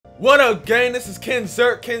What up, gang? This is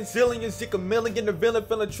KenZerk, KenZillion, Zillion, the villain,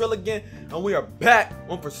 feeling Trilligan, and we are back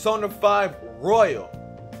on Persona 5 Royal.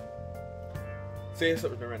 Say what's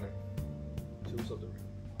up to right now. Say what's up to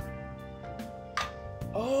right now.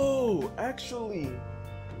 Oh, actually,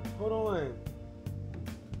 hold on.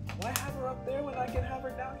 Why have her up there when I can have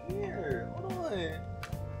her down here? Hold on.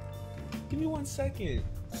 Give me 1 second.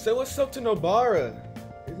 Say what's up to Nobara.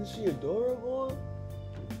 Isn't she adorable?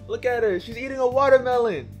 Look at her, she's eating a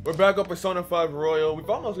watermelon. We're back on Persona 5 Royal. We've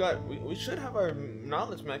almost got, we should have our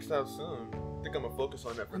knowledge maxed out soon. I think I'm gonna focus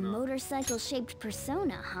on that for now. A motorcycle-shaped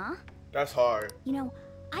persona, huh? That's hard. You know,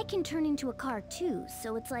 I can turn into a car too,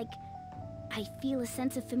 so it's like, I feel a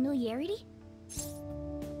sense of familiarity.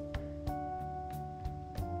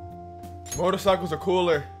 Motorcycles are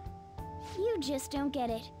cooler. You just don't get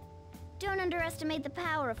it. Don't underestimate the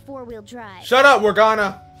power of four-wheel drive. Shut up,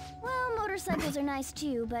 Morgana. Well, motorcycles are nice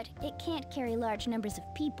too, but it can't carry large numbers of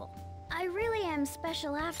people. I really am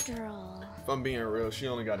special after all. If I'm being real, she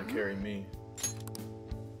only got to carry me.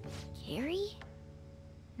 Carry?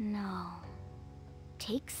 No.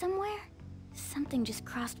 Take somewhere? Something just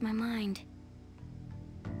crossed my mind.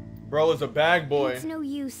 Bro is a bag boy. It's no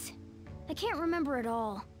use. I can't remember it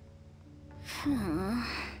all.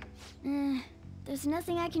 There's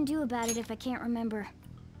nothing I can do about it if I can't remember.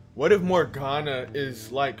 What if Morgana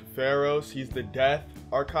is like Pharaoh's? He's the death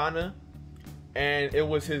arcana, and it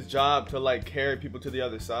was his job to like carry people to the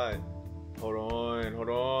other side. Hold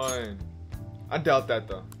on. I doubt that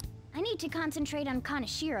though. I need to concentrate on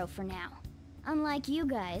Kaneshiro for now. Unlike you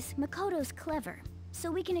guys, Makoto's clever,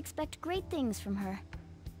 so we can expect great things from her.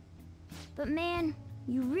 But man,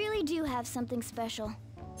 you really do have something special.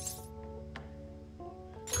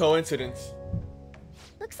 Coincidence.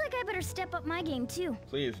 Looks like I better step up my game too.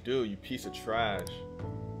 Please do, you piece of trash.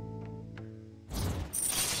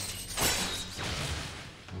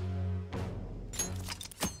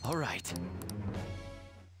 All right.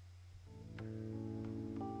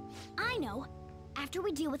 I know. After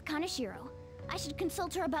we deal with Kaneshiro, I should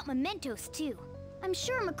consult her about mementos too. I'm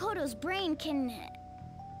sure Makoto's brain can...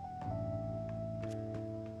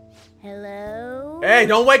 Hello? Hey,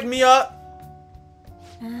 don't wake me up!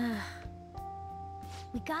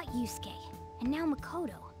 We got Yusuke, and now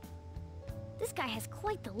Makoto. This guy has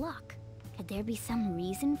quite the luck. Could there be some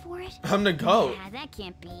reason for it? I'm the GOAT. Yeah, that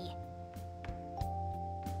can't be.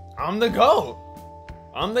 I'm the GOAT.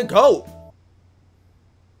 I'm the GOAT.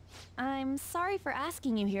 I'm sorry for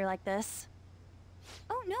asking you here like this.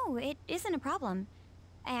 Oh no, it isn't a problem.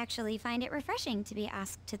 I actually find it refreshing to be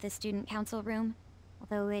asked to the student council room,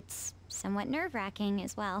 although it's somewhat nerve-wracking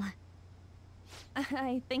as well.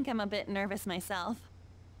 I think I'm a bit nervous myself.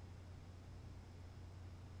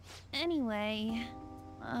 Anyway,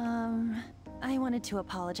 I wanted to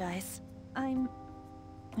apologize. I'm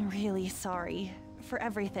really sorry for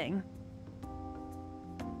everything.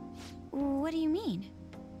 What do you mean?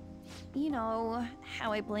 You know,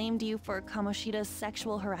 how I blamed you for Kamoshida's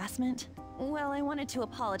sexual harassment? Well, I wanted to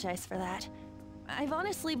apologize for that. I've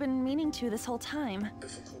honestly been meaning to this whole time.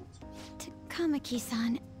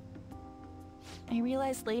 Takamaki-san. I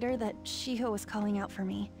realized later that Shiho was calling out for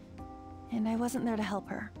me, and I wasn't there to help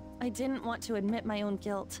her. I didn't want to admit my own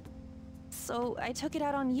guilt, so I took it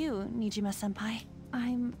out on you, Nijima-senpai.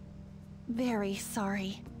 I'm very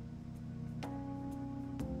sorry.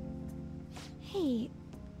 Hey,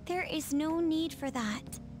 there is no need for that.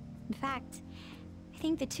 In fact, I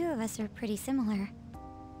think the two of us are pretty similar.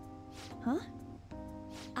 Huh?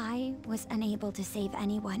 I was unable to save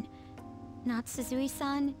anyone. Not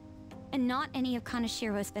Suzui-san, and not any of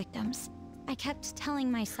Kaneshiro's victims. I kept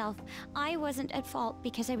telling myself I wasn't at fault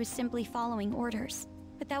because I was simply following orders.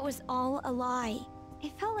 But that was all a lie.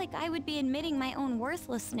 It felt like I would be admitting my own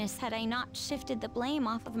worthlessness had I not shifted the blame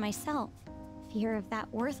off of myself. Fear of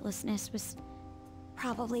that worthlessness was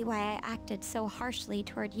probably why I acted so harshly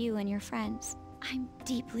toward you and your friends. I'm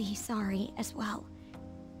deeply sorry as well.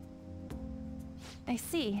 I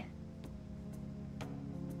see.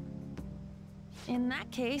 In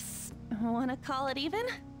that case, wanna call it even?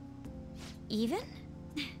 Even?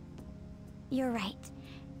 You're right.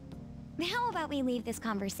 How about we leave this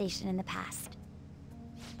conversation in the past?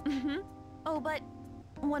 Oh, but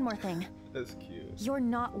one more thing. That's cute. You're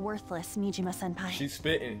not worthless, Nijima-senpai. She's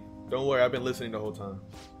spitting. Don't worry, I've been listening the whole time.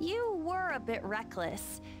 You were a bit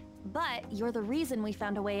reckless, but you're the reason we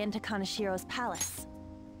found a way into Kaneshiro's palace.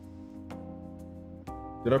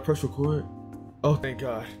 Did I press record? Oh, thank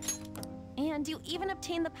God. And you even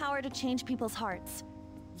obtained the power to change people's hearts.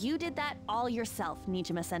 You did that all yourself,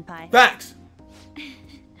 Nijima-senpai. Facts!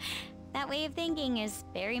 That way of thinking is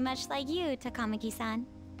very much like you, Takamaki-san.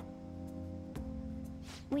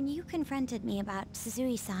 When you confronted me about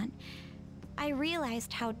Suzui-san, I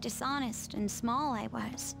realized how dishonest and small I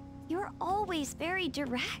was. You're always very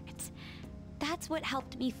direct. That's what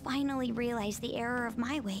helped me finally realize the error of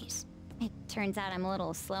my ways. It turns out I'm a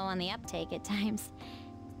little slow on the uptake at times.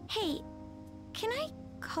 Hey, can I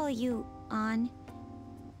call you On?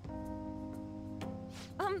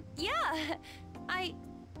 Yeah.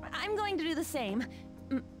 I'm going to do the same.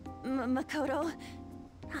 Makoto.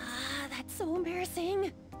 Ah, that's so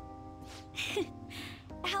embarrassing.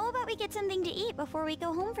 How about we get something to eat before we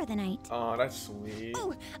go home for the night? Oh, that's sweet.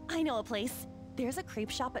 Oh, I know a place. There's a crepe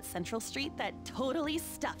shop at Central Street that totally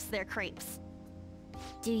stuffs their crepes.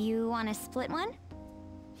 Do you want to split one?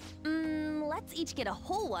 Let's each get a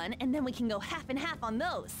whole one, and then we can go half and half on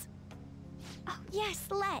those. Oh, yes,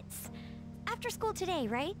 let's. After school today,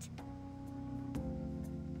 right?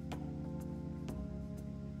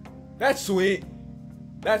 That's sweet.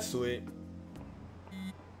 That's sweet.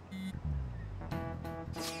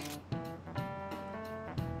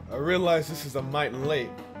 I realize this is a mite late,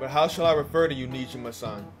 but how shall I refer to you,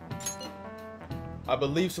 Nijima-san? I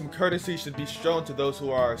believe some courtesy should be shown to those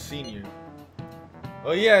who are our senior.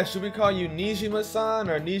 Oh yeah, should we call you Nijima-san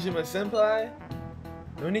or Nijima-senpai?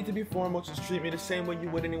 No need to be formal, just treat me the same way you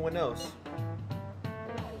would anyone else.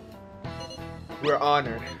 We're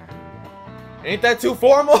honored. Ain't that too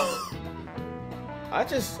formal? I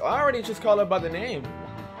already just call her by the name.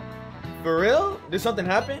 For real? Did something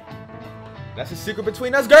happen? That's a secret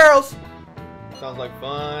between us girls! Sounds like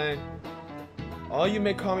fun. All you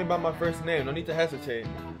may call me by my first name. No need to hesitate.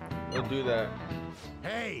 We'll do that.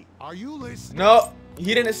 Hey, are you listening? No,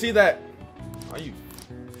 he didn't see that. Are you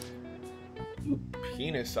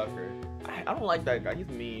penis sucker? I don't like that guy. He's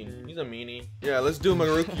mean. He's a meanie. Yeah, let's do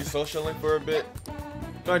Maruki's social link for a bit.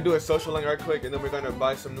 We're gonna do a social link right quick, and then we're gonna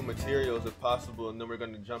buy some new materials if possible, and then we're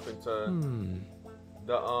gonna jump into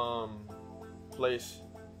the place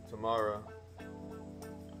tomorrow.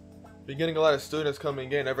 Been getting a lot of students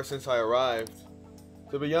coming in ever since I arrived.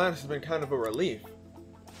 To be honest, it's been kind of a relief.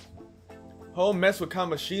 Whole mess with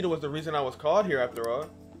Kamoshida was the reason I was called here after all.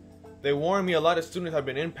 They warned me a lot of students have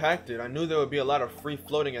been impacted. I knew there would be a lot of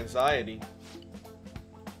free-floating anxiety.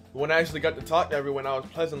 But when I actually got to talk to everyone, I was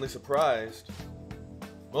pleasantly surprised.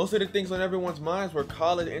 Most of the things on everyone's minds were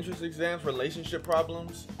college entrance exams, relationship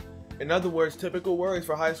problems. In other words, typical worries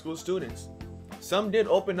for high school students. Some did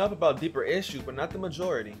open up about deeper issues, but not the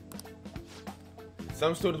majority.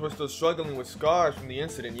 Some students were still struggling with scars from the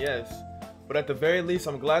incident, yes. But at the very least,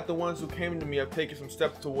 I'm glad the ones who came to me have taken some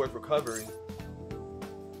steps towards recovery.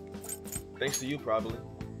 Thanks to you, probably.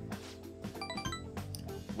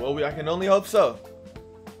 Well, I can only hope so.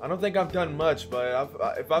 I don't think I've done much, but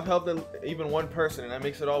if I've helped even one person, that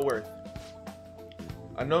makes it all worth.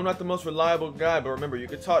 I know I'm not the most reliable guy, but remember, you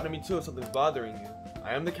can talk to me too if something's bothering you.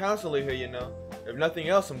 I am the counselor here, you know. If nothing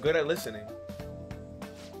else, I'm good at listening.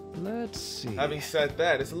 Let's see. Having said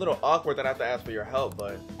that, it's a little awkward that I have to ask for your help,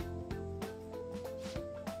 but...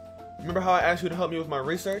 Remember how I asked you to help me with my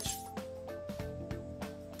research?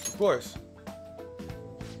 Of course.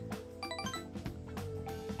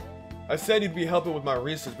 I said you'd be helping with my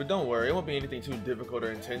research, but don't worry, it won't be anything too difficult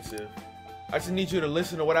or intensive. I just need you to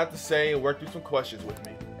listen to what I have to say and work through some questions with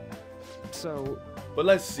me. So... But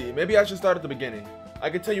let's see, maybe I should start at the beginning. I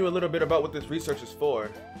can tell you a little bit about what this research is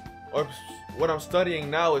for. Or what I'm studying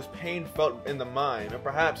now is pain felt in the mind, or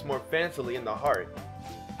perhaps more fancily in the heart.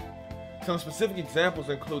 Some specific examples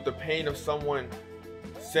include the pain of someone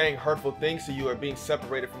saying hurtful things to you or being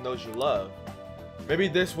separated from those you love. Maybe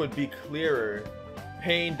this would be clearer.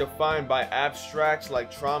 Pain defined by abstracts like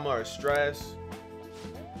trauma or stress.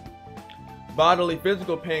 Bodily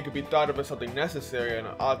physical pain could be thought of as something necessary and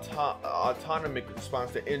an autonomic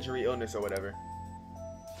response to injury, illness, or whatever.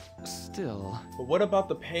 Still... But what about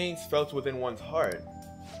the pains felt within one's heart?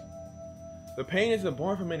 The pain isn't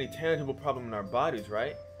born from any tangible problem in our bodies,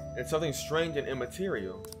 right? It's something strange and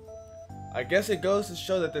immaterial. I guess it goes to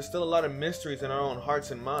show that there's still a lot of mysteries in our own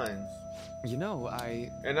hearts and minds. You know,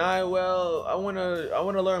 I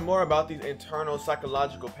wanna learn more about these internal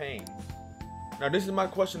psychological pains. Now this is my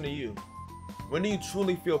question to you. When do you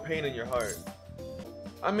truly feel pain in your heart?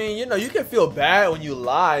 I mean, you know, you can feel bad when you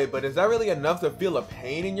lie, but is that really enough to feel a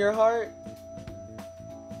pain in your heart?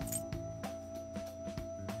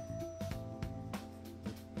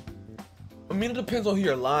 I mean, it depends on who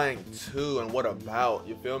you're lying to and what about,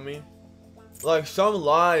 you feel me? Like, some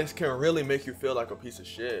lies can really make you feel like a piece of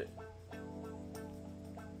shit.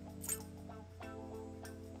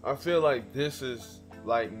 I feel like this is,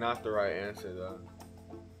 like, not the right answer, though.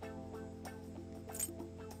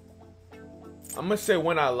 I'm gonna say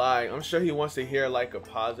when I lie. I'm sure he wants to hear like a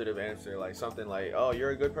positive answer, like something like, "Oh,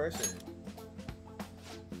 you're a good person."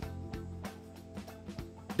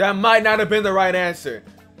 That might not have been the right answer.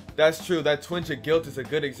 That's true. That twinge of guilt is a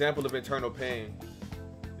good example of internal pain.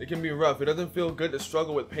 It can be rough. It doesn't feel good to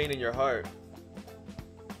struggle with pain in your heart.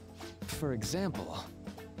 For example,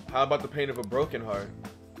 How about the pain of a broken heart?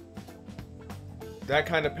 That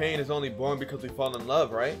kind of pain is only born because we fall in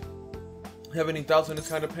love, right? Have any thoughts on this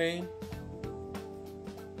kind of pain?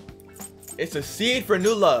 It's a seed for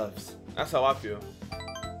new loves. That's how I feel.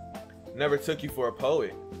 Never took you for a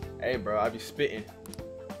poet. Hey bro, I be spitting.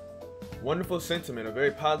 Wonderful sentiment, a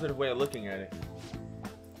very positive way of looking at it.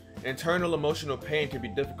 Internal emotional pain can be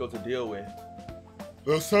difficult to deal with.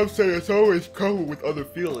 Though some say it's always coupled with other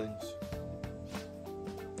feelings.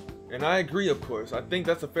 And I agree, of course. I think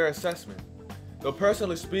that's a fair assessment. Though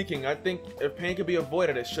personally speaking, I think if pain can be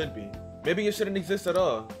avoided, it should be. Maybe it shouldn't exist at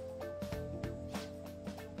all.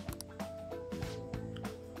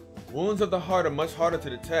 Wounds of the heart are much harder to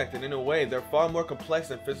detect, and in a way, they're far more complex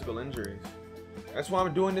than physical injuries. That's why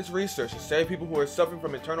I'm doing this research, to save people who are suffering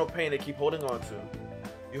from internal pain they keep holding on to.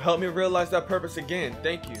 You helped me realize that purpose again.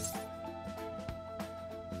 Thank you.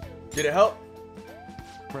 Did it help?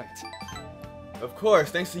 right. Of course,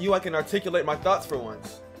 thanks to you I can articulate my thoughts for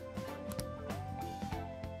once.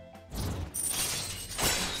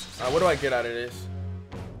 What do I get out of this?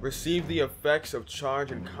 Receive the effects of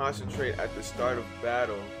charge and concentrate at the start of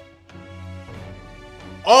battle.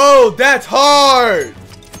 Oh, that's hard!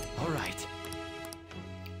 All right.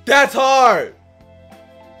 That's hard!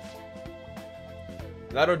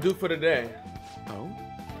 That'll do for today. Oh?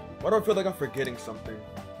 Why do I feel like I'm forgetting something?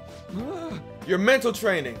 Your mental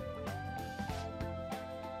training!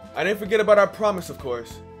 I didn't forget about our promise, of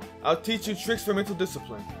course. I'll teach you tricks for mental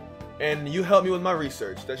discipline. And you help me with my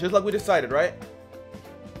research. That's just like we decided, right?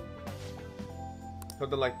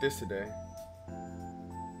 Something like this today.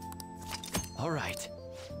 All right.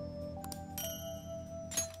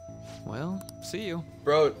 Well, see you.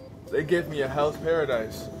 Bro, they gave me a hell's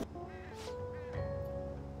paradise.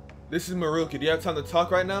 This is Maruki. Do you have time to talk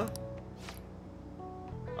right now?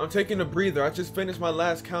 I'm taking a breather. I just finished my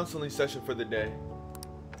last counseling session for the day.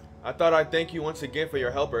 I thought I'd thank you once again for your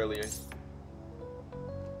help earlier.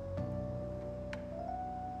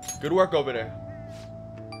 Good work over there.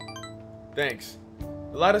 Thanks.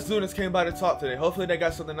 A lot of students came by to talk today. Hopefully they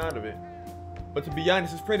got something out of it. But to be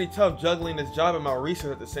honest, it's pretty tough juggling this job and my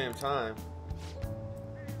research at the same time.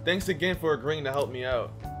 Thanks again for agreeing to help me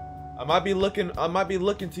out. I might be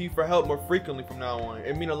looking to you for help more frequently from now on.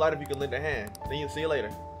 It'd mean a lot if you can lend a hand. See you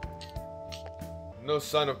later. No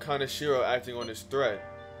sign of Kaneshiro acting on his threat.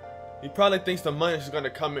 He probably thinks the money is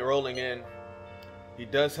gonna come rolling in. He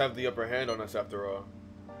does have the upper hand on us after all.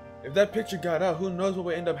 If that picture got out, who knows what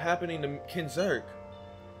would end up happening to KenZerk?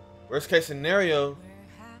 Worst case scenario,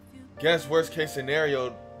 worst case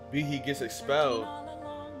scenario, he gets expelled.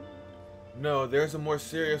 No, there's a more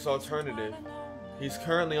serious alternative. He's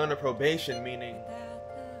currently under probation, meaning...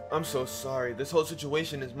 I'm so sorry, this whole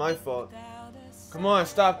situation is my fault. Come on,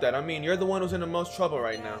 stop that. I mean, you're the one who's in the most trouble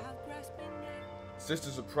right now.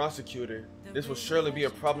 Sister's a prosecutor. This will surely be a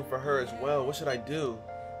problem for her as well. What should I do?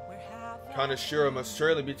 Kaneshiro must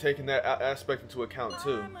surely be taking that aspect into account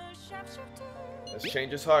too. Let's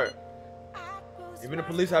change his heart. Even the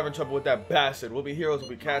police are having trouble with that bastard. We'll be heroes if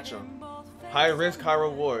we catch him. High risk, high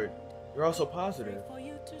reward. You're also positive.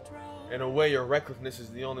 In a way, your recklessness is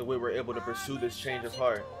the only way we're able to pursue this change of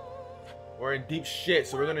heart. We're in deep shit,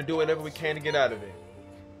 so we're gonna do whatever we can to get out of it.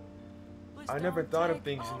 I never thought of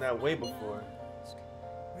things in that way before.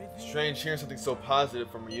 Strange hearing something so positive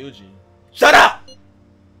from Ryuji. Shut up!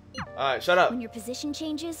 Alright, shut up. When your position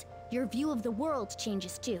changes, your view of the world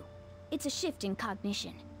changes too. It's a shift in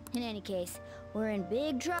cognition. In any case, we're in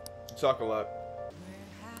big trouble. You talk a lot.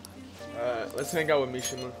 Alright, let's hang out with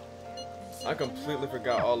Mishima. I completely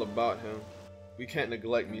forgot all about him. We can't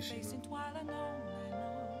neglect Mishima.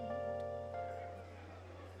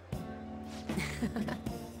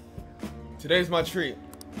 Today's my treat.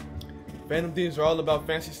 Phantom Thieves are all about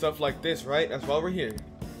fancy stuff like this, right? That's why we're here.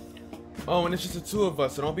 Oh, and it's just the two of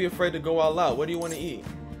us, so don't be afraid to go all out. What do you want to eat?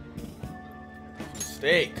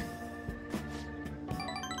 Steak.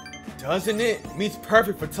 Doesn't it? Meat's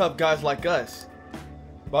perfect for tough guys like us.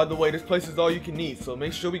 By the way, this place is all you can eat, so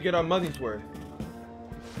make sure we get our money's worth.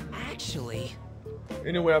 Actually...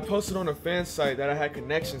 Anyway, I posted on a fan site that I had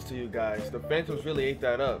connections to you guys. The Phantoms really ate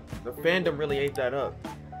that up. The fandom really ate that up.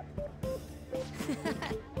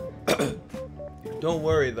 Don't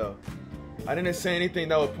worry though. I didn't say anything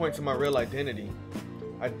that would point to my real identity.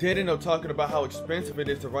 I did end up talking about how expensive it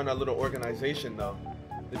is to run our little organization though.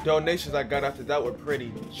 The donations I got after that were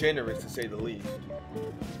pretty generous, to say the least.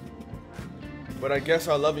 But I guess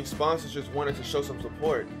our loving sponsors just wanted to show some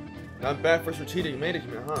support. Not bad for strategic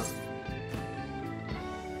management, huh?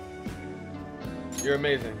 You're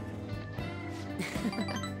amazing.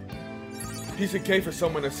 Piece of cake for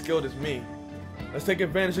someone as skilled as me. Let's take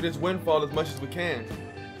advantage of this windfall as much as we can.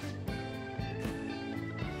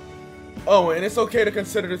 Oh, and it's okay to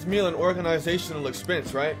consider this meal an organizational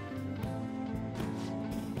expense, right?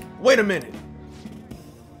 Wait a minute.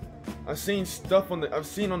 I've seen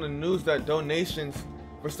on the news that donations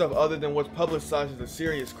for stuff other than what's publicized as a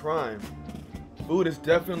serious crime. Food is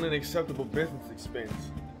definitely an acceptable business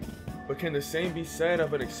expense. But can the same be said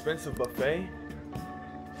of an expensive buffet?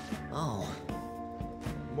 Oh.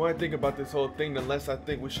 The more I think about this whole thing, the less I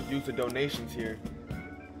think we should use the donations here.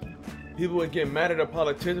 People would get mad at a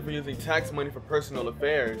politician for using tax money for personal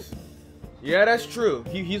affairs. Yeah, that's true.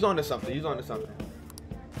 He's onto something. He's onto something.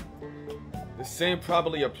 The same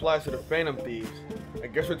probably applies to the Phantom Thieves. I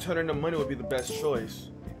guess returning the money would be the best choice.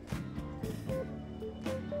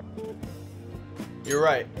 You're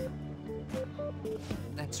right.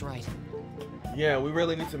 That's right. Yeah, we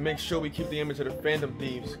really need to make sure we keep the image of the Phantom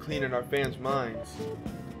Thieves clean in our fans' minds.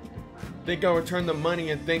 Think I'll return the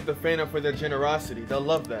money and thank the Phantom for their generosity. They'll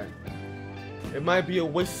love that. It might be a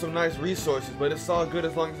waste of some nice resources, but it's all good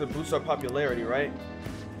as long as it boosts our popularity, right?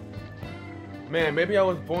 Man, maybe I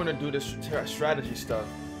was born to do this strategy stuff.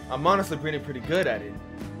 I'm honestly pretty good at it.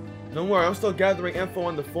 Don't worry, I'm still gathering info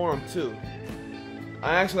on the forum too.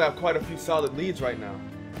 I actually have quite a few solid leads right now.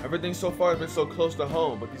 Everything so far has been so close to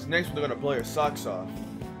home, but these next ones are gonna blow your socks off.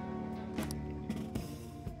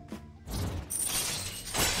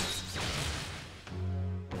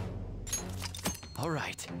 All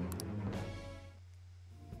right.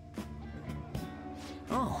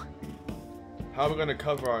 Oh. How are we gonna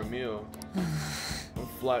cover our meal? I'm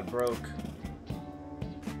flat broke.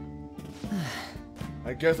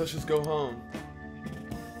 I guess let's just go home.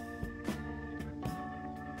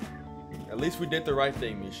 At least we did the right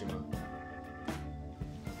thing, Mishima.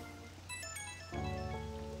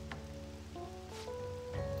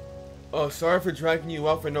 Oh, sorry for dragging you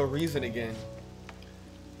out for no reason again.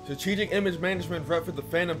 Strategic image management rep for the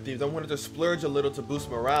Phantom Thieves. I wanted to splurge a little to boost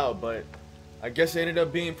morale, but I guess it ended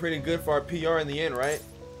up being pretty good for our PR in the end, right?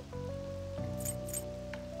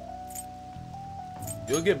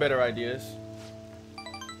 You'll get better ideas.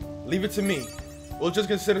 Leave it to me. We'll just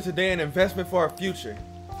consider today an investment for our future.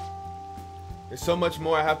 There's so much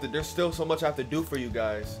more there's still so much I have to do for you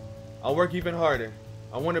guys. I'll work even harder.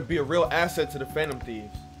 I want to be a real asset to the Phantom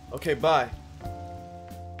Thieves. Okay, bye.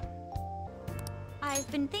 I've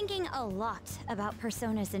been thinking a lot about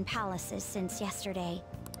personas and palaces since yesterday.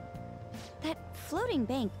 That floating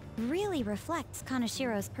bank really reflects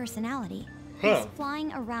Kanashiro's personality. He's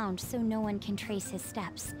flying around so no one can trace his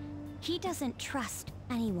steps. He doesn't trust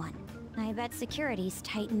anyone. I bet security's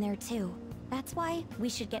tight in there too. That's why we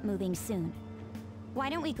should get moving soon. Why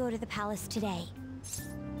don't we go to the palace today?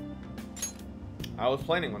 I was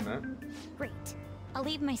planning on that. Great. I'll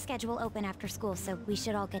leave my schedule open after school, so we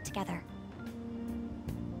should all get together.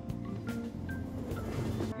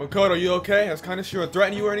 Makoto, you okay? Has Kanashiro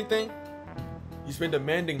threatened you or anything? He's been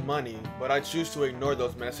demanding money, but I choose to ignore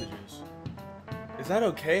those messages. Is that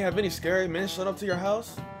okay? Have any scary men shown up to your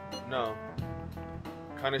house? No.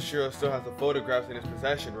 Kanashiro still has the photographs in his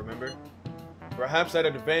possession, remember? Perhaps that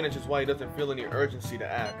advantage is why he doesn't feel any urgency to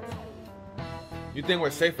act. You think we're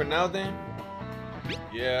safe for now then?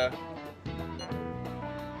 Yeah.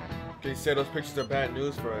 They say those pictures are bad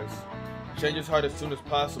news for us. Change his heart as soon as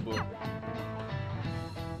possible.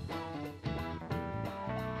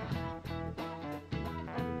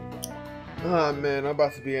 Ah man, I'm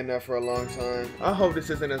about to be in there for a long time. I hope this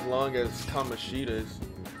isn't as long as Kamoshida's.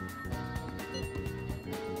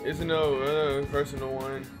 Isn't no personal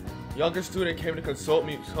one. Younger student came to consult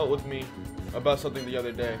with me about something the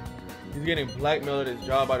other day. He's getting blackmailed at his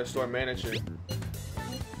job by the store manager.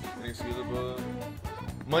 Inexcusable.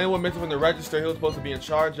 Money was missing from the register he was supposed to be in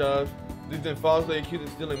charge of. He's been falsely accused of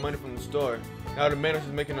stealing money from the store. Now the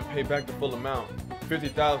manager's making him pay back the full amount,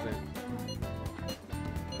 $50,000.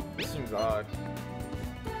 This seems odd.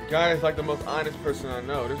 The guy is like the most honest person I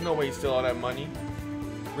know. There's no way he stole all that money.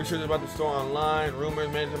 Research about the store online. Rumors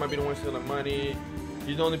manager might be the one stealing money.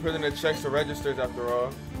 He's the only person that checks the registers after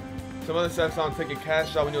all. Some other staff saw him taking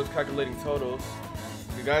cash out when he was calculating totals.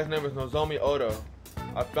 The guy's name is Nozomi Odo.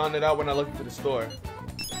 I found it out when I looked into the store.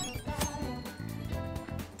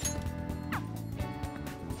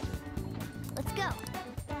 Let's go.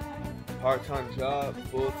 Part-time job,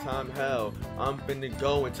 full-time hell. I'm finna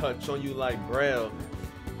go and touch on you like Braille.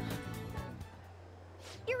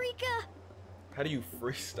 How do you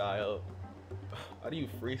freestyle? How do you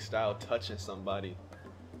freestyle touching somebody?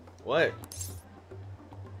 What?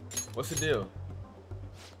 What's the deal?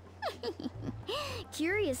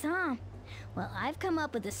 Curious, huh? Well, I've come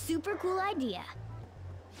up with a super cool idea.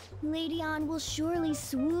 Lady Ann will surely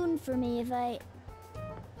swoon for me if I...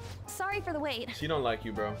 Sorry for the wait. She don't like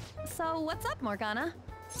you, bro. So what's up, Morgana?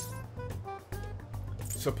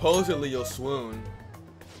 Supposedly you'll swoon.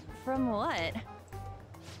 From what?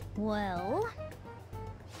 Well...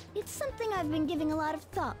 It's something I've been giving a lot of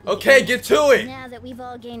thought. Okay, get to it! Now that we've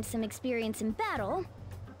all gained some experience in battle,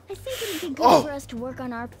 I think it'd be good for us to work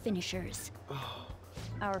on our finishers.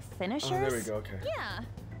 Our finishers? Oh, there we go, okay. Yeah.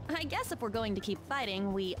 I guess if we're going to keep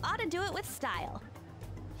fighting, we ought to do it with style.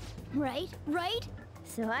 Right, right?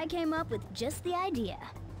 So I came up with just the idea.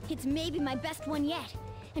 It's maybe my best one yet,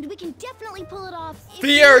 and we can definitely pull it off if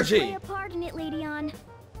you play a part in it, Lady Ann.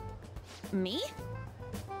 Me?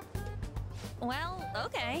 Well,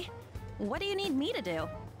 okay. What do you need me to do?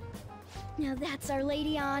 Now that's our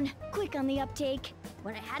Lady Ann. Quick on the uptake.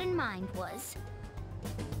 What I had in mind was...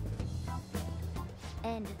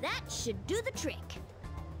 And that should do the trick.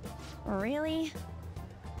 Really?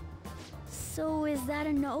 So is that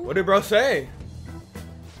a no? What did bro say?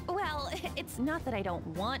 Well, it's not that I don't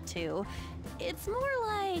want to. It's more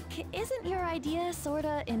like, isn't your idea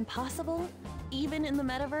sorta impossible? Even in the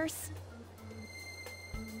metaverse?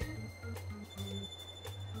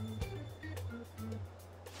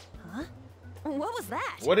 Huh? What was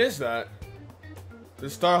that? What is that? The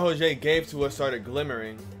star Jose gave to us started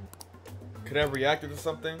glimmering. Could I have reacted to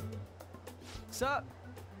something? Sup?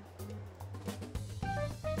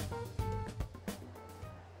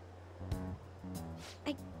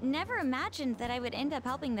 I never imagined that I would end up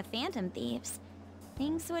helping the Phantom Thieves.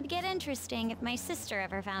 Things would get interesting if my sister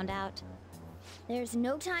ever found out. There's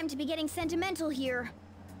no time to be getting sentimental here.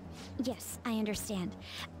 Yes, I understand.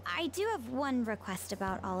 I do have one request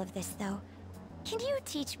about all of this, though. Can you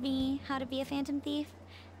teach me how to be a Phantom Thief?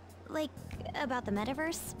 Like, about the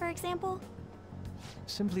metaverse, for example?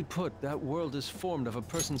 Simply put, that world is formed of a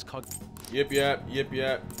person's Yip yap, yip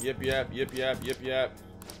yap, yip yap, yip yap, yip yap.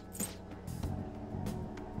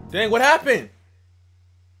 Dang, what happened?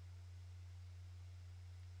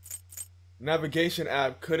 Navigation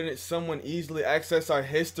app. Couldn't someone easily access our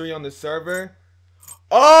history on the server?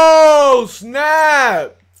 Oh,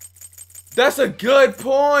 snap! That's a good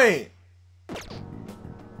point.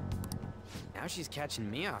 Now she's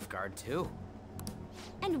catching me off guard too.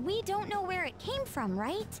 And we don't know where it came from,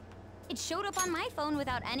 right? It showed up on my phone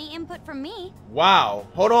without any input from me. Wow,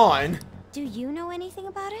 hold on. Do you know anything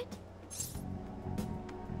about it?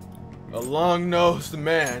 A long-nosed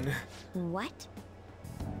man. What?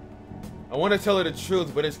 I want to tell her the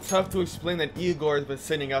truth, but it's tough to explain that Igor has been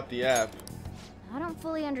sending out the app. I don't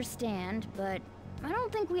fully understand, but I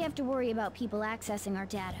don't think we have to worry about people accessing our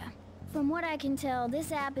data. From what I can tell,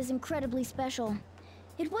 this app is incredibly special.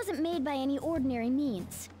 It wasn't made by any ordinary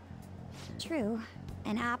means. True.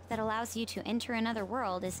 An app that allows you to enter another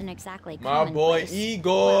world isn't exactly My boy commonplace.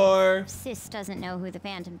 Igor. Well, Sis doesn't know who the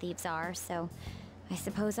Phantom Thieves are, so I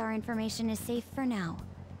suppose our information is safe for now.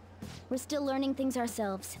 We're still learning things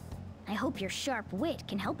ourselves. I hope your sharp wit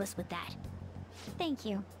can help us with that. Thank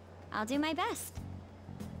you. I'll do my best.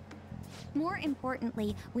 More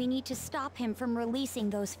importantly, we need to stop him from releasing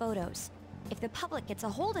those photos. If the public gets a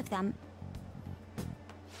hold of them...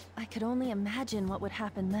 I could only imagine what would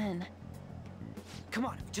happen then. Come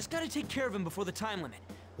on, we just gotta take care of him before the time limit.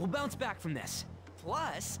 We'll bounce back from this.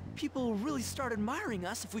 Plus, people will really start admiring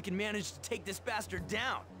us if we can manage to take this bastard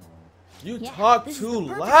down. You Yeah, talk this is too the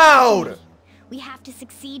perfect loud. opportunity. We have to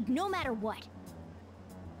succeed no matter what.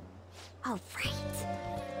 All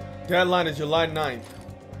right. Deadline is July 9th.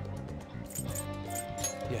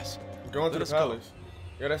 Yes. Going to Let the us go. palace.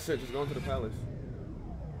 Yeah, that's it. Just going to the palace.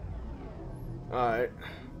 Alright.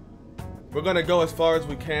 We're gonna go as far as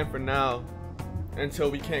we can for now. Until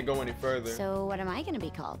we can't go any further. So what am I gonna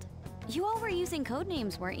be called? You all were using code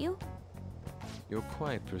names, weren't you? You're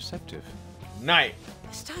quite perceptive. Night.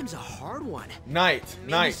 This time's a hard one. Night.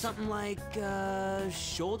 Maybe Night. something like,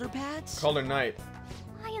 shoulder pads? Call her Night.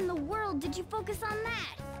 Why in the world did you focus on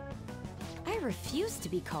that? I refuse to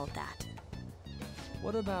be called that.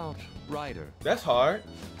 What about Ryder? That's hard.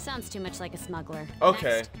 Sounds too much like a smuggler.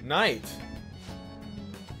 Okay. Next. Night.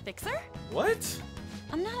 Fixer? What?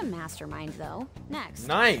 I'm not a mastermind, though. Next.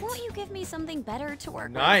 Night. Won't you give me something better to work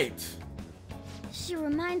with? Night. She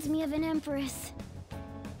reminds me of an empress.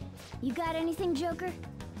 You got anything, Joker?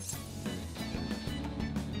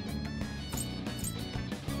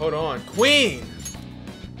 Hold on. Queen.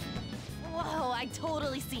 Whoa, I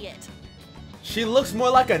totally see it. She looks more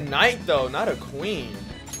like a knight though, not a queen.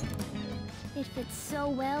 It fits so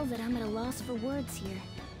well that I'm at a loss for words here.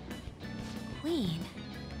 Queen.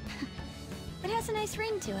 It has a nice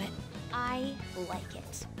ring to it. I like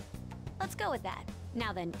it. Let's go with that.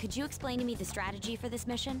 Now then, could you explain to me the strategy for this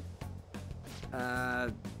mission?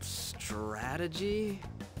 Strategy?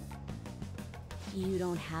 You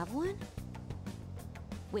don't have one?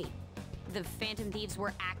 Wait, the Phantom Thieves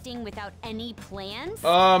were acting without any plans?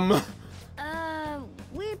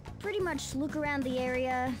 We pretty much look around the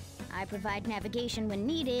area. I provide navigation when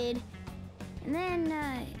needed. And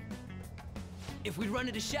then, If we run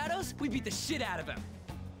into Shadows, we beat the shit out of him.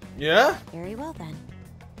 Yeah? Very well then.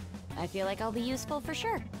 I feel like I'll be useful for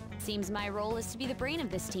sure. Seems my role is to be the brain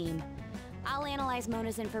of this team. I'll analyze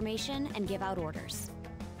Mona's information and give out orders.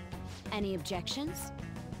 Any objections?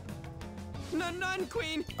 None,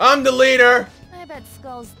 Queen. I'm the leader. I bet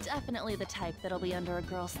Skull's definitely the type that'll be under a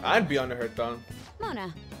girl's thumb. I'd be under her thumb.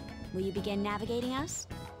 Mona, will you begin navigating us?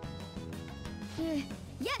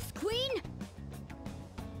 yes, Queen!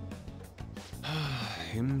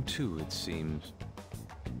 Him too, it seems.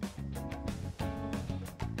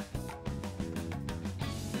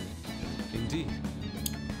 Indeed.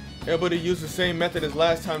 Able to use the same method as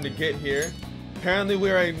last time to get here. Apparently we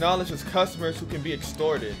are acknowledged as customers who can be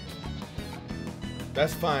extorted.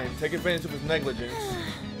 That's fine. Take advantage of his negligence.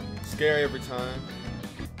 Scary every time.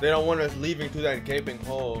 They don't want us leaving through that gaping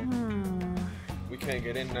hole. We can't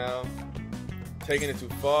get in now. Taking it too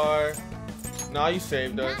far. Nah, you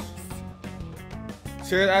saved us.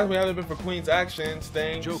 Serious as we haven't been for Queen's actions,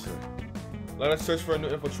 thanks. Joker. Let us search for a new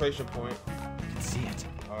infiltration point. I can see it.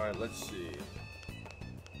 Alright, let's see.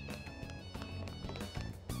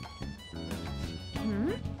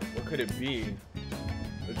 What could it be?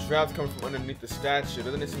 The draft coming from underneath the statue.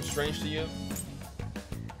 Doesn't it seem strange to you?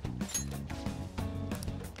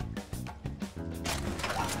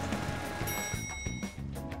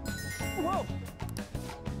 Whoa!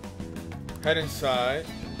 Head inside.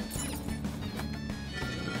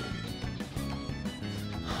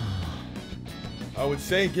 I would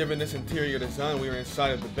say, given this interior design, we are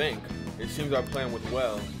inside of the bank. It seems our plan went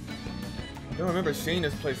well. I don't remember seeing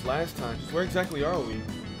this place last time. Just where exactly are we?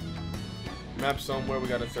 Map somewhere, we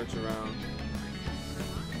gotta search around.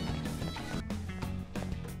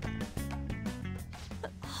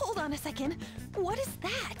 Hold on a second. What is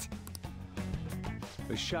that?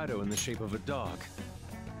 A shadow in the shape of a dog.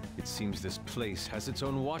 It seems this place has its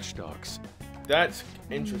own watchdogs. That's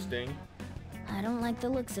interesting. I don't like the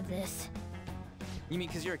looks of this. You mean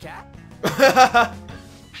because you're a cat? Hell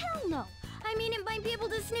no! I mean, it might be able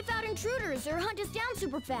to sniff out intruders or hunt us down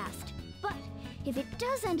super fast. But if it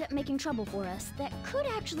does end up making trouble for us, that could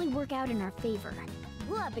actually work out in our favor.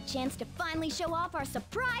 We'll have a chance to finally show off our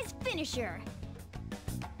surprise finisher.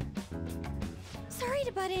 Sorry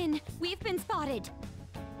to butt in. We've been spotted.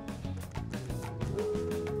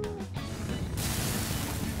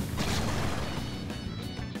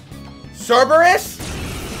 Cerberus?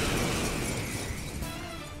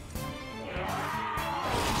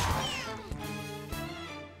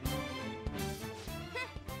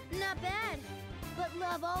 Not bad. But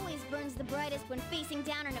love always burns the brightest when facing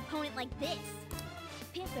down an opponent like this.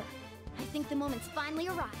 Panther, I think the moment's finally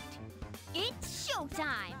arrived. It's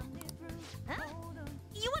showtime! Huh?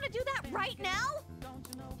 You want to do that right now?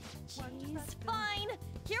 Jeez, fine.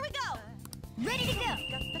 Here we go. Ready to go!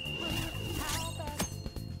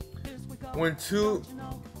 When two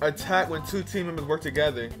team members work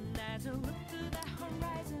together.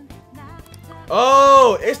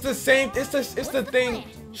 Oh, it's the same. It's the thing.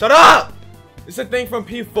 Shut up! It's the thing from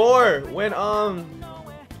P4 when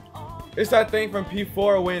It's that thing from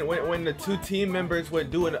P4 when the two team members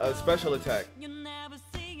would do a special attack.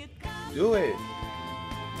 Do it.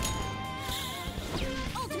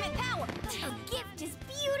 Ultimate power! A gift as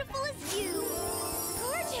beautiful as you!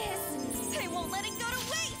 Gorgeous. I won't let it go to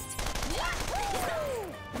waste.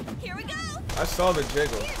 Here we go. I saw the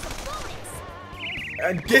jiggle. Here's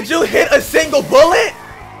a bullet! Did you hit a single bullet?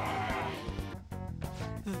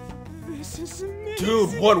 This is amazing.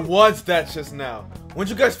 Dude, what was that just now? When'd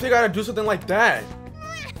you guys figure out how to do something like that?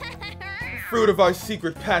 Fruit of our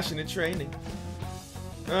secret passionate training.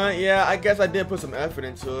 Yeah, I guess I did put some effort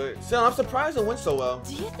into it. Still, I'm surprised it went so well.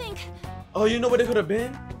 Do you think? Oh, you know what it could have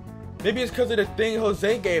been? Maybe it's because of the thing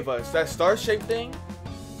Jose gave us, that star-shaped thing.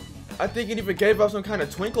 I think it even gave us some kind of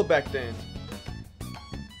twinkle back then.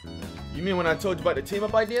 You mean when I told you about the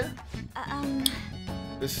team-up idea?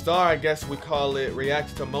 The star, I guess we call it,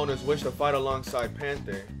 reacts to Mona's wish to fight alongside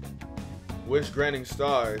Panther. Wish granting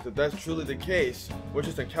stars. If that's truly the case, we're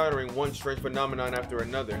just encountering one strange phenomenon after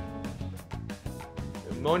another.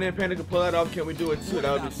 If Monet and Panda can pull that off. Can we do it too?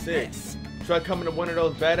 That would be sick. Try coming to one of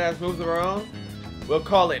those badass moves of our own. We'll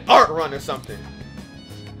call it Art Run or something.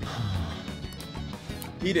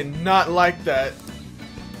 He did not like that.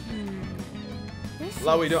 A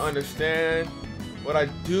lot we don't understand. What I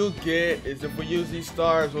do get is if we use these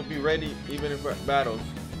stars, we'll be ready even in battles.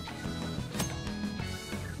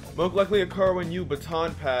 Most likely occur when you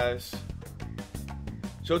baton pass.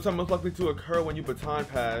 Showtime most likely to occur when you baton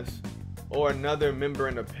pass or another member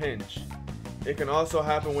in a pinch. It can also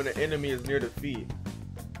happen when an enemy is near defeat.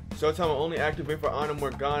 Showtime will only activate for Ana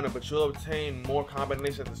Morgana, but you'll obtain more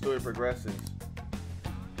combinations as the story progresses.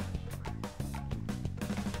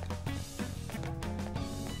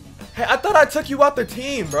 Hey, I thought I took you out the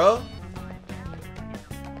team, bro.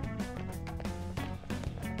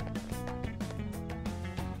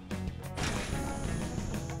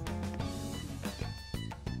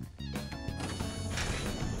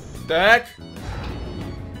 The heck?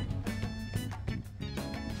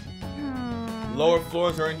 Lower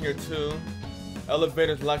floors are in here too.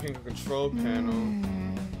 Elevators lacking a control panel.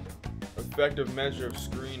 Effective measure of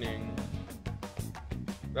screening.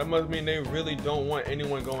 That must mean they really don't want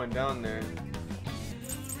anyone going down there.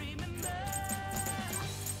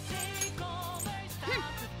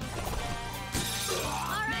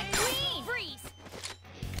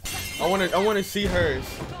 I wanna see hers.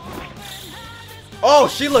 Oh,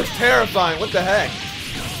 she looks terrifying. What the heck?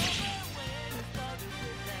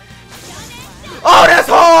 Oh, that's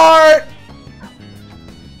hard!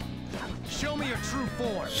 Show me your true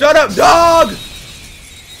form. Shut up, dog!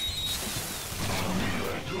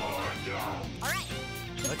 Alright,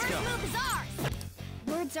 Let's go. move is ours.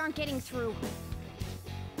 Words aren't getting through.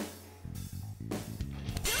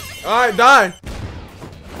 Alright, die.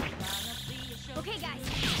 Okay, guys.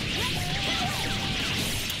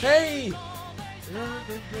 Hey! The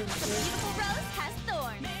beautiful rose has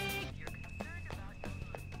thorns.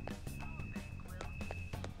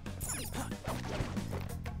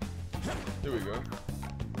 Here we go.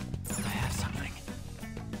 I have something.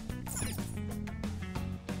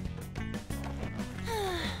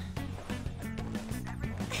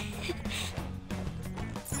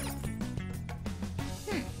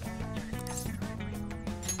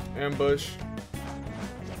 Ambush.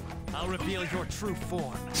 I'll reveal your true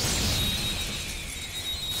form.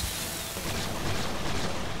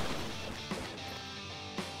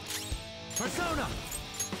 Persona!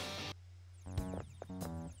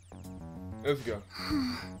 Let's go.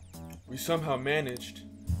 We somehow managed.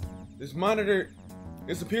 This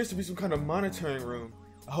appears to be some kind of monitoring room.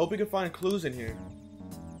 I hope we can find clues in here.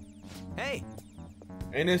 Hey!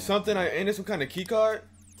 Ain't there some kind of key card?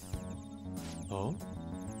 Oh?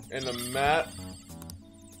 And a map?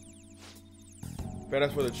 Bet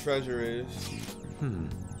that's where the treasure is.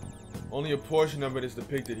 Only a portion of it is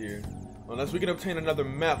depicted here. Unless we can obtain another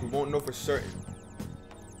map, we won't know for certain.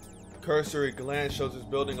 Cursory glance shows this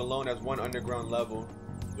building alone has one underground level.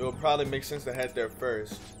 It will probably make sense to head there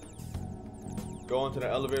first. Go on to the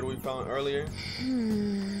elevator we found earlier?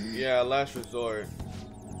 Yeah, last resort.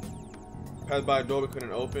 Passed by a door we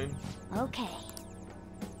couldn't open. Okay.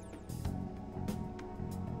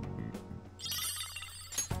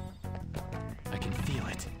 I can feel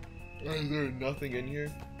it. Is there nothing in here?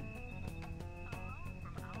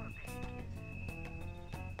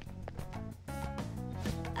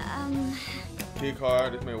 Key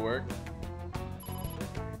card, this may work.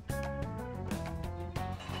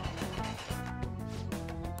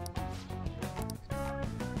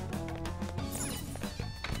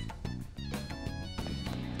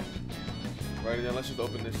 Right then, let's just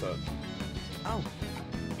open this up. Oh.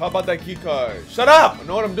 How about that key card? Shut up! I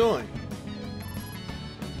know what I'm doing.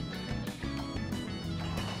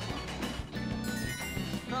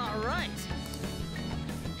 All right.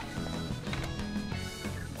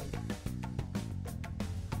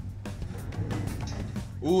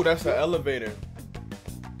 Ooh, that's the elevator.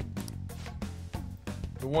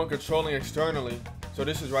 The one controlling externally. So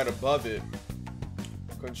this is right above it.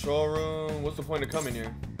 Control room. What's the point of coming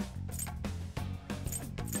here?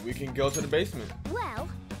 We can go to the basement. Well,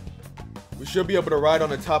 We should be able to ride on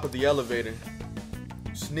the top of the elevator.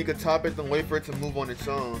 Sneak atop it, then wait for it to move on its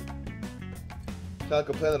own. Tell a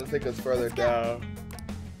player to take us further down.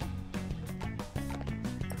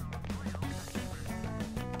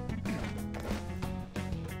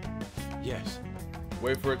 Yes.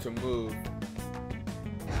 Wait for it to move.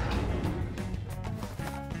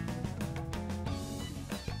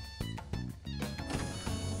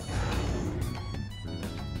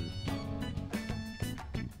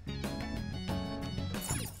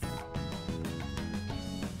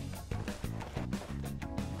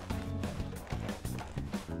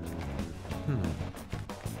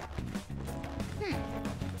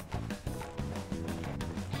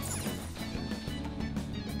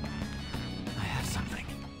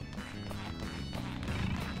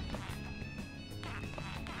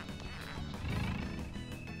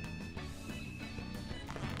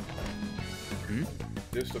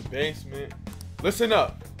 This the basement. Listen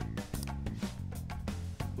up.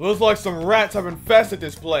 Looks like some rats have infested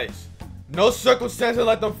this place. No circumstances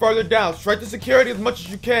let them further down. Straight to security as much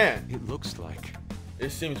as you can. It looks like. It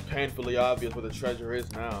seems painfully obvious where the treasure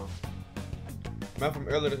is now. Map from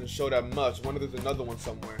earlier doesn't show that much. I wonder if there's another one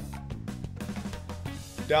somewhere.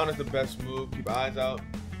 Down is the best move. Keep eyes out.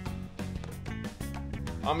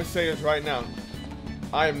 I'm gonna say this right now.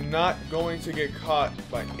 I am not going to get caught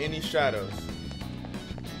by any shadows.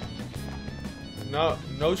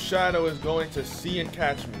 No shadow is going to see and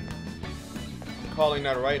catch me. I'm calling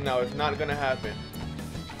that right now. It's not gonna happen.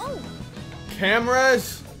 Oh!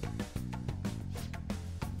 Cameras!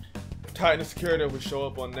 Tighten the security if we show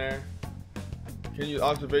up on there. Can you use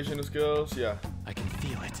observational skills? Yeah. I can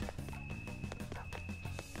feel it.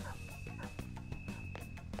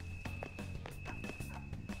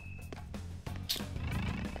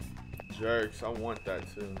 Jerks, I want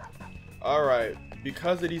that too. Alright,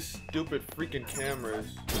 because of these stupid freaking cameras.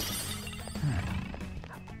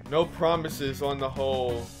 No promises on the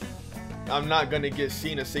whole I'm not gonna get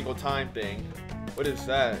seen a single time thing. What is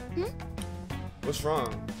that? What's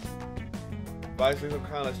wrong? Bicycle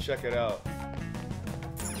kind, let's check it out.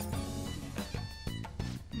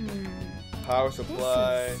 Power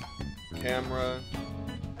supply, camera.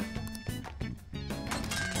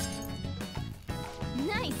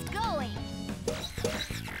 Nice going!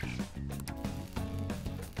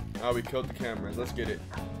 Oh, we killed the cameras. Let's get it.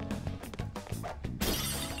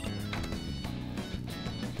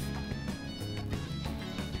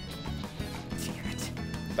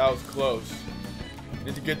 That was close.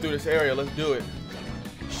 Need to get through this area. Let's do it.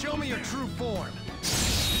 Show me your true form.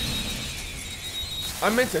 I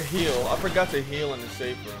meant to heal. I forgot to heal in the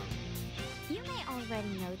safe room. You may already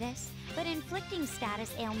know this, but inflicting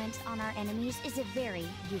status ailments on our enemies is a very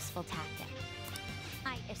useful tactic.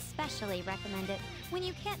 I especially recommend it when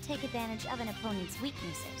you can't take advantage of an opponent's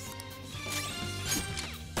weaknesses.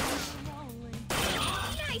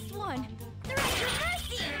 Nice one! The rest of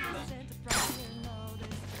mercy!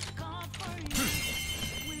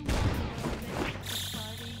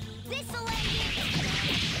 This'll end you!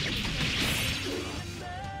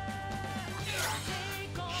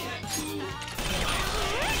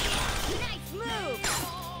 Nice move!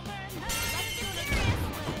 Let's get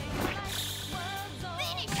serious!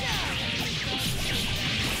 Finish him!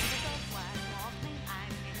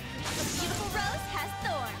 The beautiful rose has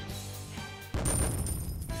thorns.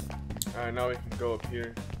 Alright, now we can go up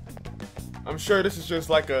here. I'm sure this is just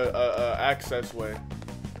like a access way.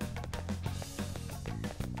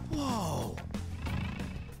 Whoa.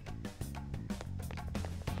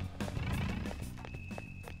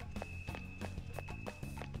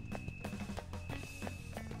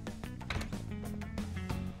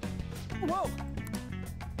 Whoa.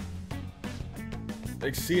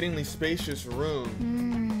 Exceedingly spacious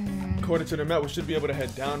room. According to the map, we should be able to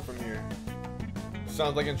head down from here.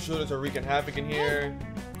 Sounds like intruders are wreaking havoc in here.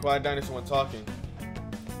 Quiet down, there's someone talking.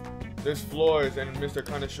 There's floors, and Mr.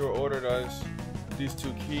 Connoisseur ordered us these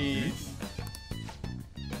 2 keys.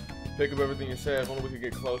 Pick up everything you said. If only we could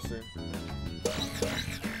get closer.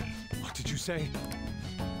 What did you say?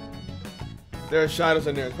 There are shadows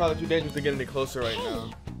in there. It's probably too dangerous to get any closer right now.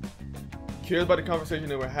 Curious about the conversation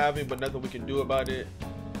that we're having, but nothing we can do about it.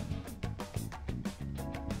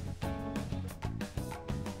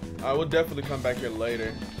 I will definitely come back here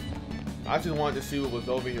later. I just wanted to see what was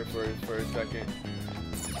over here for a second.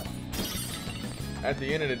 At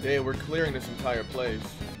the end of the day, we're clearing this entire place.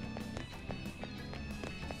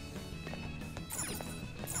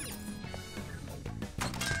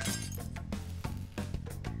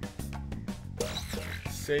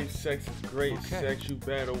 Safe sex is great. Okay. Sex, you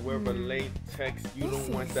better wear a latex. You don't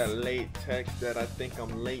want that latex that I think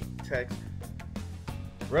I'm latex.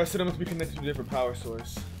 Rest of them must be connected to a different power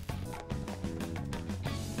source.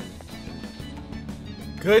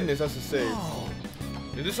 Goodness, that's a save.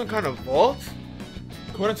 Is this some kind of vault?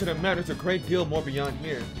 According to the map, there's a great deal more beyond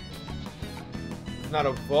here. It's not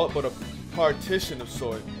a vault, but a partition of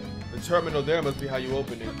sort. The terminal there must be how you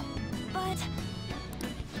open it. But...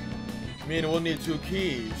 Meaning we'll need 2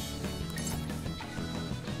 keys.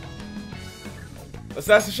 Let's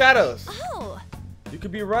ask the shadows. Oh! You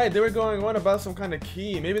could be right. They were going on about some kind of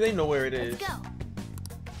key. Maybe they know where it is. Let's go.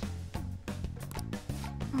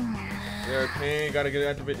 They're a pain. Gotta get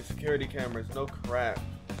activated security cameras. No crap.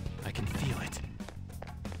 I can feel it.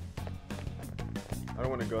 I don't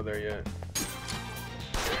want to go there yet.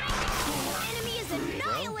 Enemy is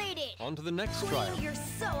annihilated! On to the next trial. Queen, you're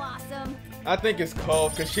so awesome! I think it's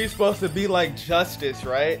Cove because she's supposed to be like Justice,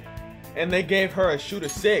 right? And they gave her a shooter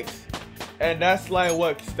 6. And that's like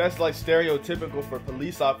what? That's like stereotypical for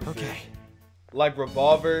police officers. Okay. Like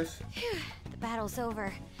revolvers. The battle's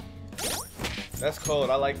over. That's cold.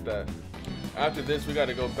 I like that. After this, we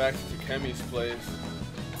gotta go back to Kemi's place.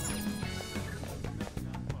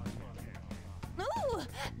 Ooh,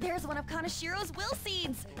 there's one of Kanashiro's will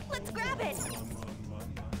seeds. Let's grab it.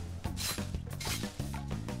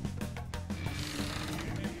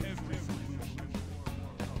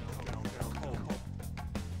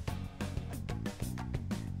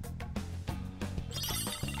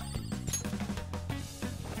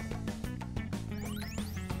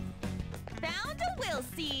 Found a will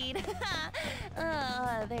seed.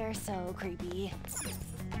 They're so creepy.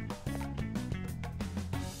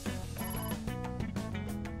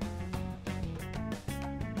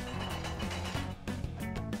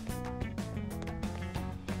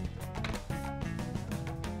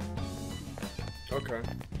 Okay.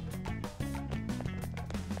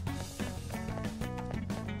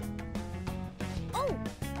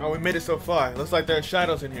 Oh, we made it so far. Looks like there are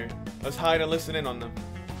shadows in here. Let's hide and listen in on them.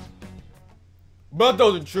 But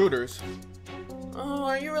those intruders. Oh,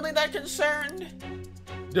 are you really that concerned?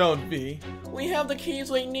 Don't be. We have the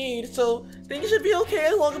keys we need, so things should be okay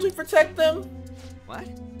as long as we protect them. What?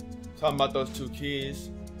 Talking about those 2 keys.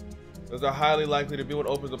 Those are highly likely to be what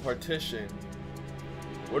opens the partition.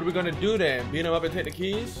 What are we gonna do then? Beat them up and take the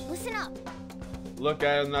keys? Listen up. Look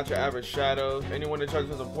at them, not your average shadows. Anyone that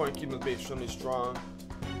charges an important key must be extremely strong.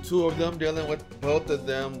 2 of them, dealing with both of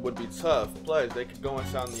them would be tough. Plus, they could go and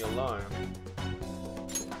sound the alarm.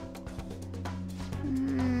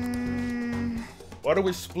 Why don't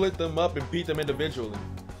we split them up and beat them individually?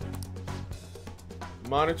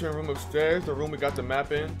 Monitoring room upstairs, the room we got the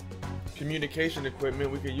map in. Communication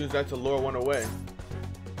equipment, we could use that to lure one away.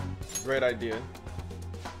 Great idea.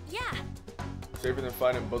 Yeah. Safer than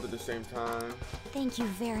fighting both at the same time. Thank you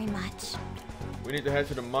very much. We need to head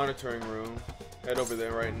to the monitoring room. Head over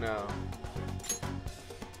there right now.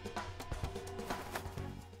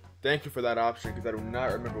 Thank you for that option, because I do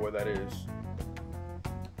not remember what that is.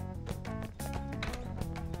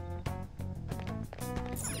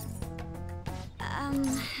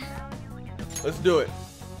 Let's do it.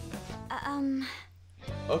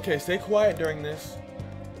 Okay, stay quiet during this.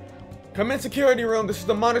 Come in security room. This is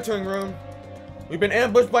the monitoring room. We've been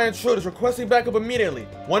ambushed by intruders requesting backup immediately.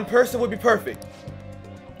 1 person would be perfect.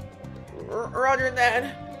 Roger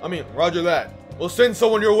that. Roger that. We'll send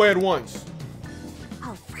someone your way at once.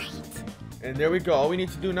 All right. And there we go. All we need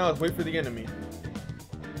to do now is wait for the enemy.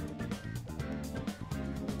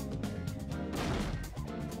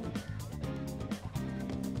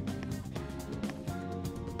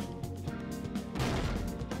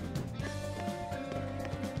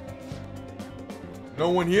 No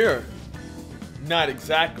one here. Not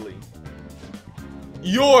exactly.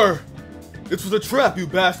 This was a trap, you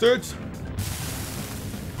bastards.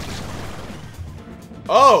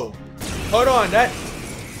 Oh, hold on.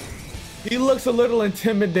 He looks a little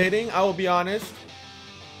intimidating, I will be honest.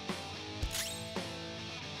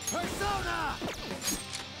 Persona!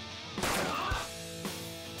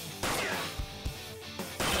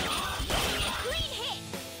 Clean hit.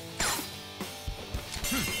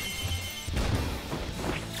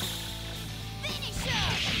 Finish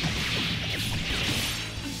him.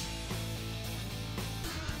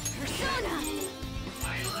 Persona.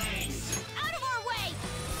 Out of our way.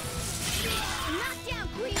 Knock down,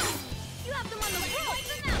 Queen. You have them on the rope. Wipe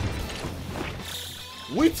them out.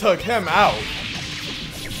 We took him out.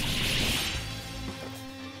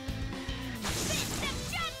 Fist of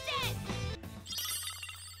justice.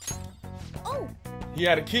 Oh, He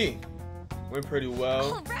had a key. Went pretty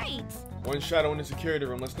well. all right. 1 shadow in the security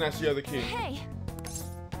room. Let's snatch the other key. Hey.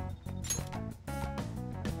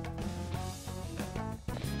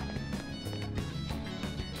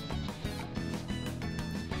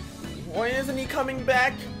 Why isn't he coming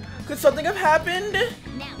back? Could something have happened?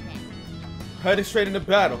 Now then. Heading straight into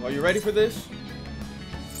battle. Are you ready for this?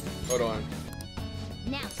 Hold on.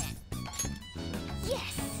 Now then.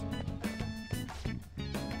 Yes.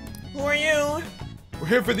 Who are you? We're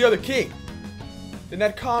here for the other key. Didn't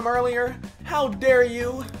that come earlier? How dare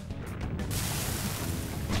you?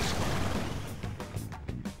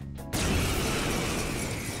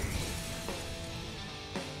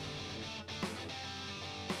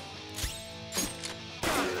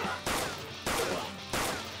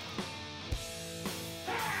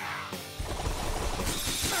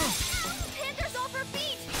 Panther's off her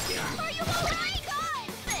feet. Are you alright?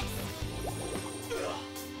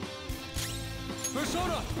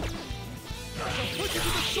 Persona! Look into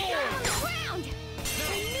the sword! On the ground.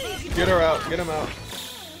 I knew you could Get her out. Get him out.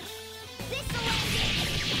 This'll end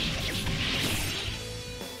it.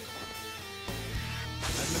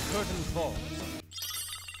 curtain falls.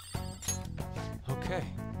 Okay.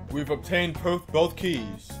 We've obtained both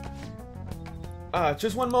keys.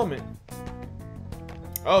 Just one moment.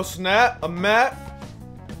 Oh snap, a map?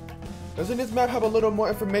 Doesn't this map have a little more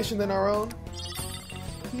information than our own?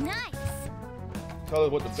 Nice. Tell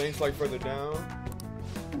us what the bank's like further down.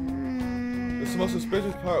 The most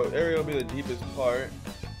suspicious part area will be the deepest part.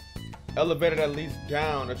 Elevator that leads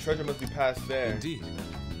down, a treasure must be passed there. Indeed.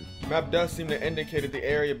 Map does seem to indicate that the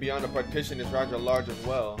area beyond the partition is rather large as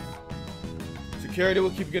well. Security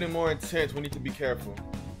will keep getting more intense, we need to be careful.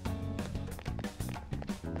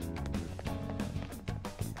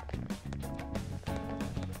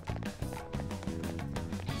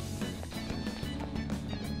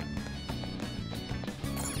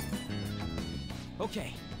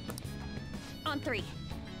 Okay. On 3.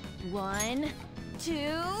 1,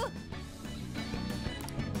 2...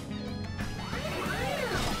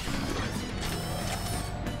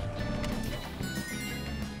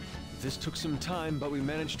 This took some time, but we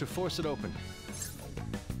managed to force it open.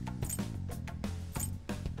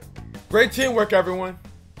 Great teamwork, everyone.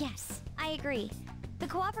 Yes, I agree. The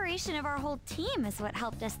cooperation of our whole team is what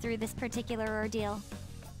helped us through this particular ordeal.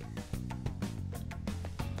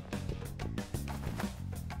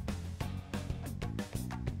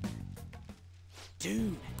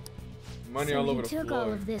 Dude. Money So all over you the took floor.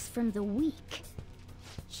 all of this from the weak.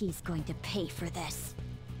 She's going to pay for this.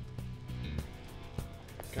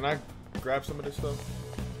 Can I grab some of this stuff?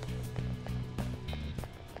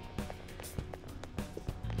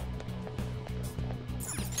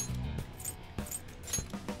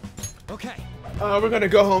 Okay. We're gonna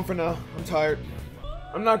go home for now. I'm tired.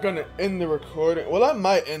 I'm not gonna end the recording. Well, I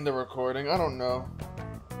might end the recording. I don't know.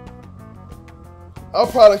 I'll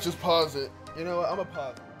probably just pause it. You know what? I'm gonna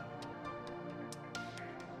pause it.